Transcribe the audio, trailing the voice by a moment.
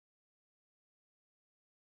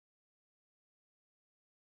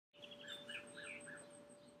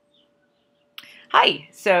Hi,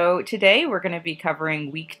 so today we're going to be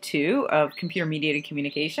covering week 2 of computer-mediated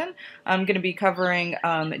communication. I'm going to be covering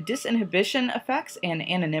disinhibition effects and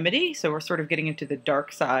anonymity, so we're sort of getting into the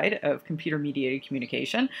dark side of computer-mediated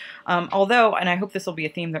communication. Although, and I hope this will be a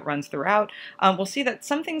theme that runs throughout, we'll see that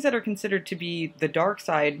some things that are considered to be the dark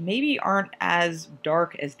side maybe aren't as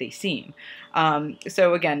dark as they seem.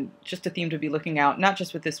 So again, just a theme to be looking out, not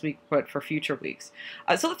just with this week, but for future weeks.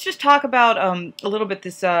 So let's just talk about a little bit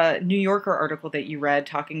this New Yorker article that you read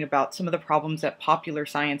talking about some of the problems that popular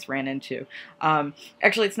science ran into.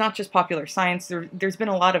 Actually, it's not just popular science. There's been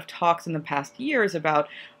a lot of talks in the past years about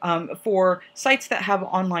for sites that have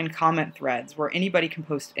online comment threads where anybody can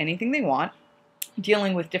post anything they want,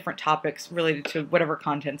 dealing with different topics related to whatever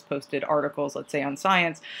content's posted, articles, let's say on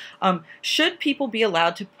science, should people be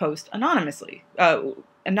allowed to post anonymously?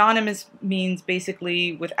 Anonymous means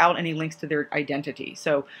basically without any links to their identity.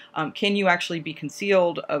 So can you actually be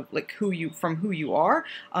concealed of like who you are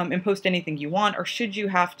and post anything you want, or should you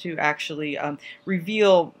have to actually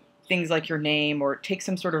reveal things like your name or take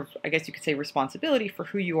some sort of, I guess you could say, responsibility for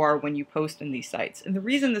who you are when you post in these sites? And the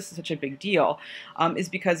reason this is such a big deal is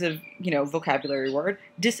because of, vocabulary word,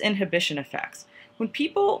 disinhibition effects. When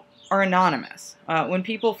people are anonymous, when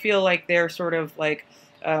people feel like they're sort of like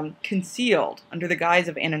concealed under the guise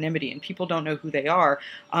of anonymity and people don't know who they are,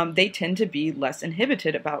 they tend to be less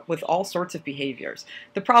inhibited with all sorts of behaviors.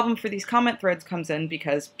 The problem for these comment threads comes in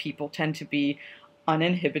because people tend to be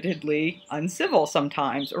uninhibitedly uncivil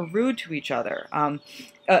sometimes or rude to each other.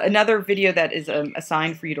 Another video that is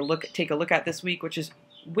assigned for you to take a look at this week, which is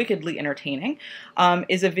wickedly entertaining,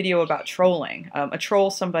 is a video about trolling. A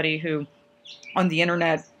troll, somebody who on the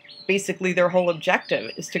internet, basically their whole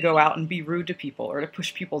objective is to go out and be rude to people or to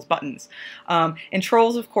push people's buttons. And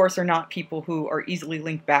trolls, of course, are not people who are easily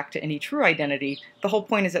linked back to any true identity. The whole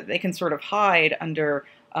point is that they can sort of hide under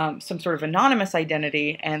some sort of anonymous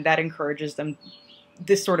identity, and that encourages them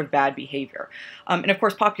this sort of bad behavior. And of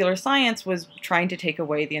course, popular science was trying to take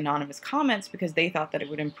away the anonymous comments because they thought that it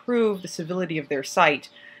would improve the civility of their site,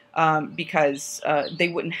 because they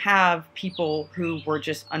wouldn't have people who were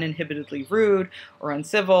just uninhibitedly rude or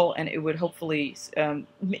uncivil, and it would hopefully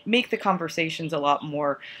make the conversations a lot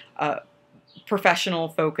more professional,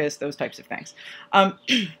 focused, those types of things.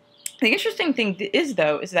 The interesting thing is,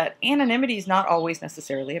 though, is that anonymity is not always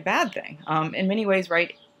necessarily a bad thing. In many ways,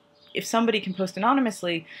 right? If somebody can post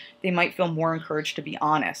anonymously, they might feel more encouraged to be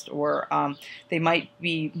honest, or they might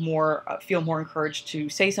be feel more encouraged to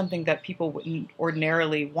say something that people wouldn't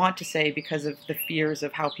ordinarily want to say because of the fears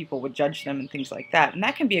of how people would judge them and things like that. And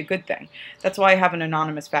that can be a good thing. That's why I have an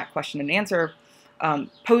anonymous fact question and answer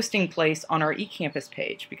posting place on our eCampus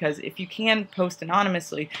page, because if you can post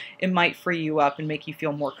anonymously, it might free you up and make you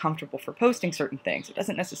feel more comfortable for posting certain things. It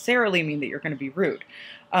doesn't necessarily mean that you're going to be rude.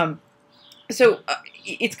 So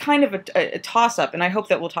it's kind of a toss-up, and I hope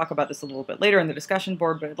that we'll talk about this a little bit later in the discussion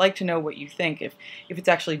board, but I'd like to know what you think, if it's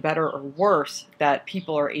actually better or worse that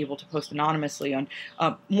people are able to post anonymously on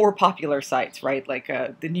more popular sites, right, like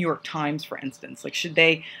the New York Times, for instance. Like, should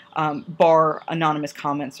they bar anonymous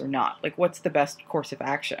comments or not? Like, what's the best course of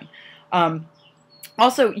action?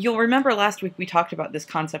 Also, you'll remember last week we talked about this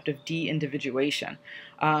concept of de-individuation.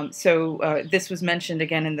 This was mentioned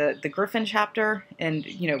again in the Griffin chapter, and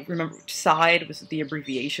remember, SIDE was the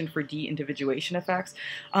abbreviation for de-individuation effects.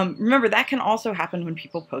 Remember, that can also happen when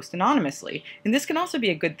people post anonymously, and this can also be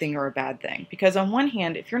a good thing or a bad thing, because on one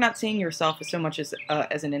hand, if you're not seeing yourself as so much as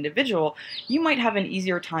an individual, you might have an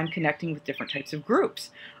easier time connecting with different types of groups,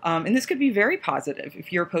 and this could be very positive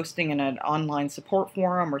if you're posting in an online support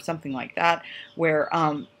forum or something like that, where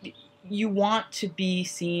you want to be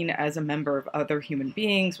seen as a member of other human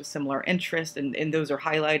beings with similar interests, and those are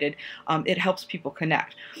highlighted. It helps people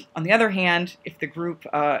connect. On the other hand, if the group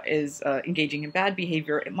is engaging in bad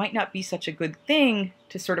behavior, it might not be such a good thing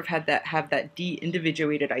to sort of have that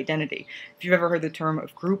de-individuated identity. If you've ever heard the term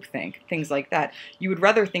of groupthink, things like that, you would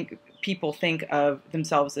rather people think of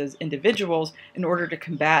themselves as individuals in order to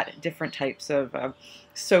combat different types of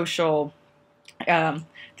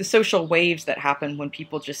the social waves that happen when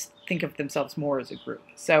people just think of themselves more as a group.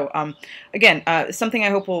 So again, something I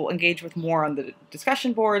hope we'll engage with more on the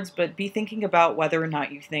discussion boards, but be thinking about whether or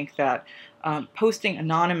not you think that posting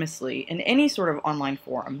anonymously in any sort of online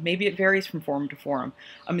forum, maybe it varies from forum to forum,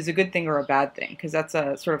 is a good thing or a bad thing, because that's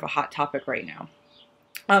sort of a hot topic right now.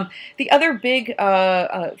 The other big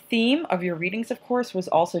theme of your readings, of course, was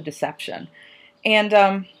also deception. And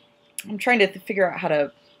I'm trying to figure out how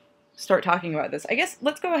to start talking about this. I guess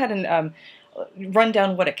let's go ahead and run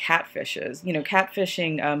down what a catfish is. You know,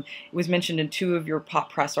 catfishing was mentioned in 2 of your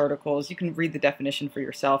pop press articles. You can read the definition for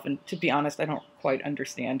yourself, and to be honest, I don't quite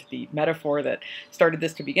understand the metaphor that started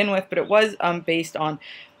this to begin with, but it was based on,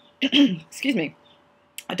 excuse me,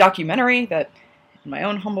 a documentary that, in my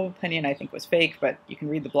own humble opinion, I think was fake, but you can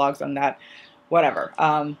read the blogs on that. Whatever.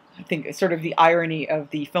 I think it's sort of the irony of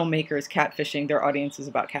the filmmakers catfishing their audiences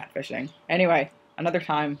about catfishing. Anyway, another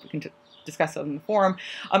time we can discuss it in the forum.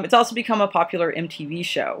 It's also become a popular MTV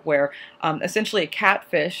show where essentially a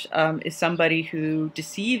catfish is somebody who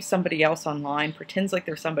deceives somebody else online, pretends like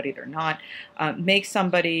they're somebody they're not, makes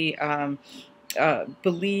somebody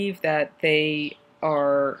believe that they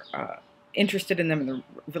are interested in them in the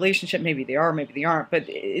relationship. Maybe they are, maybe they aren't, but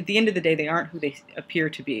at the end of the day, they aren't who they appear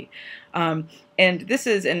to be. And this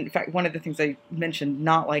is, in fact, one of the things I mentioned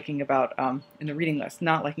not liking about, in the reading list,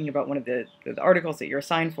 not liking about one of the articles that you're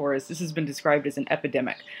assigned for is this has been described as an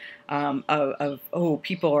epidemic oh,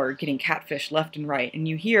 people are getting catfished left and right. And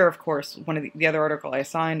you hear, of course, one of the other article I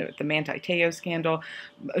assigned, the Manti Te'o scandal,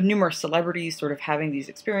 numerous celebrities sort of having these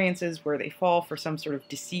experiences where they fall for some sort of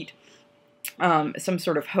deceit, some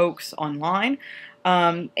sort of hoax online.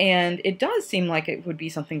 And it does seem like it would be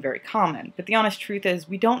something very common, but the honest truth is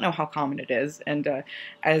we don't know how common it is, and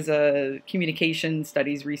as a communication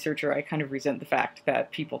studies researcher, I kind of resent the fact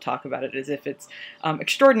that people talk about it as if it's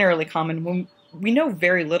extraordinarily common when we know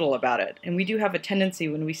very little about it, and we do have a tendency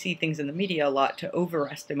when we see things in the media a lot to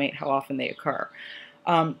overestimate how often they occur.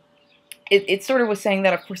 It sort of was saying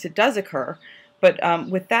that, of course, it does occur, but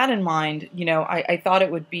with that in mind, you know, I thought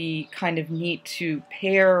it would be kind of neat to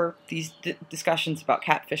pair these discussions about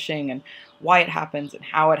catfishing and why it happens and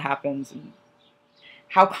how and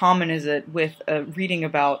how common is it with reading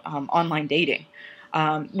about online dating,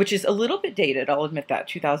 which is a little bit dated, I'll admit that,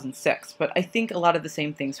 2006, but I think a lot of the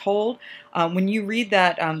same things hold. When you read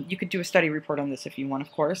that, you could do a study report on this if you want,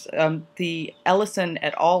 of course, the Ellison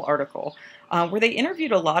et al. Article, where they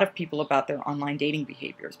interviewed a lot of people about their online dating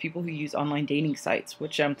behaviors, people who use online dating sites,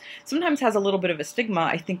 which sometimes has a little bit of a stigma,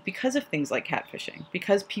 I think, because of things like catfishing,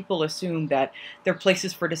 because people assume that they're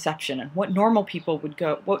places for deception, and what normal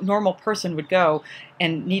person would go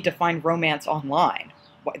and need to find romance online.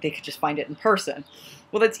 They could just find it in person.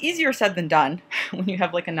 Well, that's easier said than done when you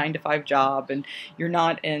have like a 9-to-5 job and you're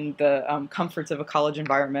not in the comforts of a college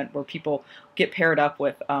environment where people get paired up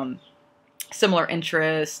with similar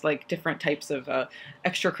interests, like different types of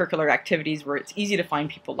extracurricular activities where it's easy to find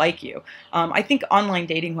people like you. I think online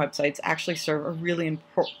dating websites actually serve a really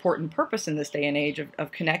important purpose in this day and age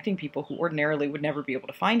of connecting people who ordinarily would never be able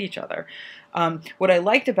to find each other. What I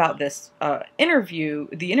liked about this the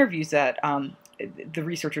interviews that the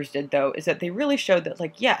researchers did, though, is that they really showed that,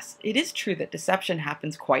 like, yes, it is true that deception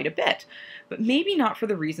happens quite a bit, but maybe not for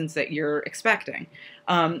the reasons that you're expecting.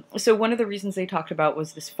 So one of the reasons they talked about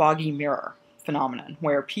was this foggy mirror phenomenon,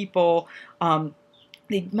 where people,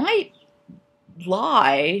 they might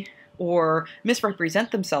lie or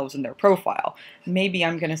misrepresent themselves in their profile. Maybe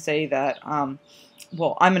I'm going to say that,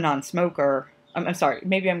 well, I'm a non-smoker. I'm sorry,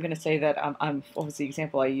 maybe I'm going to say that what was the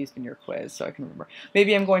example I used in your quiz so I can remember?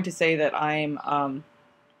 Maybe I'm going to say that I'm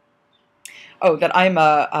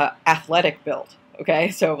a athletic build, okay?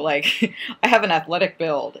 So, like, I have an athletic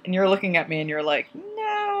build, and you're looking at me and you're like,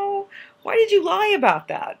 no, why did you lie about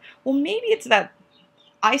that? Well, maybe it's that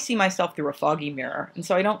I see myself through a foggy mirror, and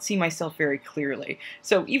so I don't see myself very clearly.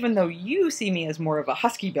 So even though you see me as more of a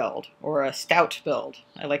husky build or a stout build,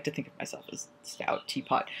 I like to think of myself as stout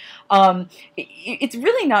teapot, it's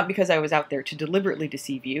really not because I was out there to deliberately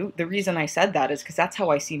deceive you. The reason I said that is because that's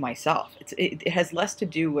how I see myself. It has less to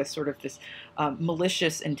do with sort of this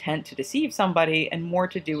malicious intent to deceive somebody and more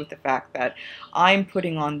to do with the fact that I'm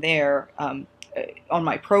putting on there, on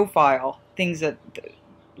my profile, things that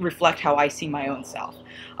reflect how I see my own self.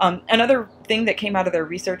 Another thing that came out of their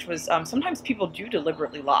research was sometimes people do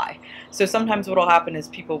deliberately lie. So sometimes what will happen is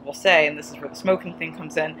people will say, and this is where the smoking thing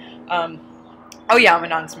comes in, oh yeah, I'm a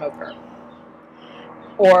non-smoker.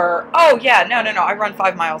 Or, oh yeah, no, I run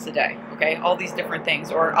 5 miles a day, okay? All these different things.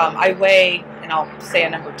 Or I weigh, and I'll say a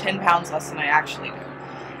number, 10 pounds less than I actually do.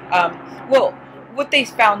 Well, what they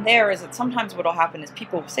found there is that sometimes what will happen is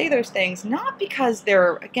people will say those things not because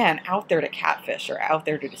they're, again, out there to catfish or out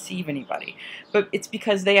there to deceive anybody, but it's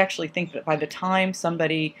because they actually think that by the time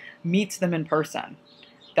somebody meets them in person,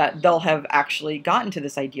 that they'll have actually gotten to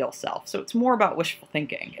this ideal self. So it's more about wishful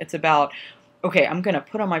thinking. It's about, okay, I'm going to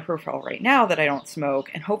put on my profile right now that I don't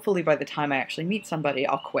smoke, and hopefully by the time I actually meet somebody,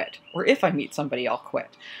 I'll quit. Or if I meet somebody, I'll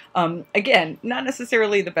quit. Again, not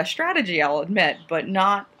necessarily the best strategy, I'll admit, but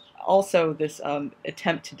not also this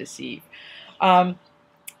attempt to deceive.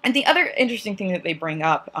 And the other interesting thing that they bring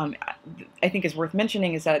up, I think is worth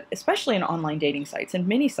mentioning, is that especially in online dating sites and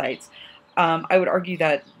many sites, I would argue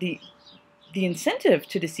that the incentive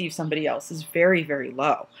to deceive somebody else is very, very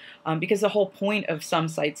low, because the whole point of some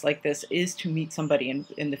sites like this is to meet somebody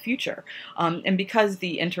in the future. And because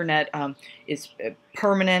the internet is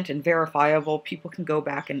permanent and verifiable, people can go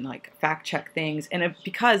back and like fact check things. And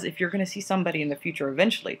because if you're going to see somebody in the future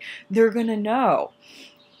eventually, they're going to know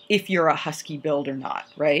if you're a husky build or not,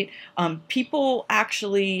 right? People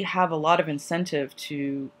actually have a lot of incentive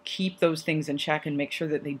to keep those things in check and make sure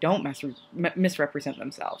that they don't misrepresent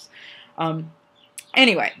themselves. But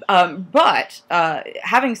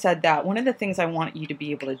having said that, one of the things I want you to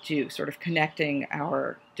be able to do, sort of connecting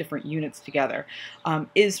our different units together,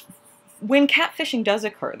 is when catfishing does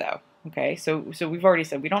occur, though. Okay, so we've already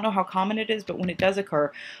said we don't know how common it is, but when it does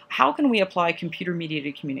occur, how can we apply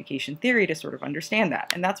computer-mediated communication theory to sort of understand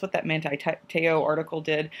that? And that's what that Manti Te'o article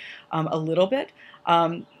did a little bit.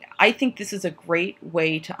 I think this is a great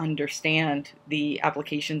way to understand the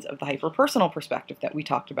applications of the hyperpersonal perspective that we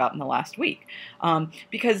talked about in the last week.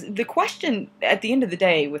 Because the question at the end of the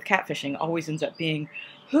day with catfishing always ends up being,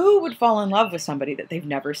 who would fall in love with somebody that they've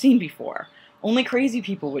never seen before? Only crazy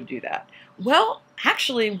people would do that. Well,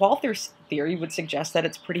 actually, Walther's theory would suggest that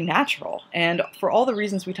it's pretty natural. And for all the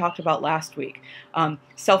reasons we talked about last week,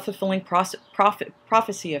 self-fulfilling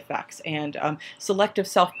prophecy effects and selective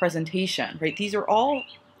self-presentation, right? These are all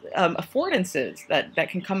affordances that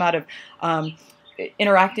can come out of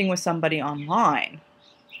interacting with somebody online.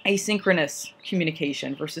 Asynchronous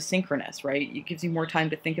communication versus synchronous, right? It gives you more time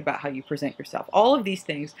to think about how you present yourself. All of these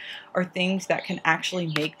things are things that can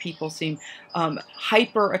actually make people seem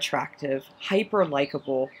hyper attractive, hyper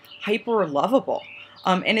likable, hyper lovable.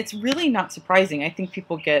 And it's really not surprising. I think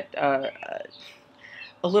people get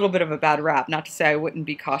a little bit of a bad rap. Not to say I wouldn't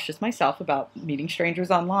be cautious myself about meeting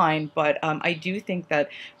strangers online, but I do think that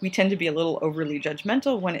we tend to be a little overly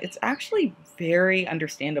judgmental when it's actually very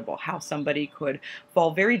understandable how somebody could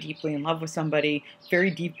fall very deeply in love with somebody,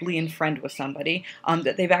 very deeply in friend with somebody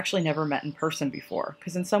that they've actually never met in person before.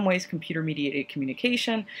 Because in some ways, computer-mediated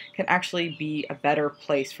communication can actually be a better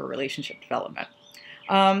place for relationship development.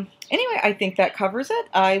 Anyway, I think that covers it.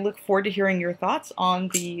 I look forward to hearing your thoughts on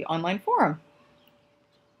the online forum.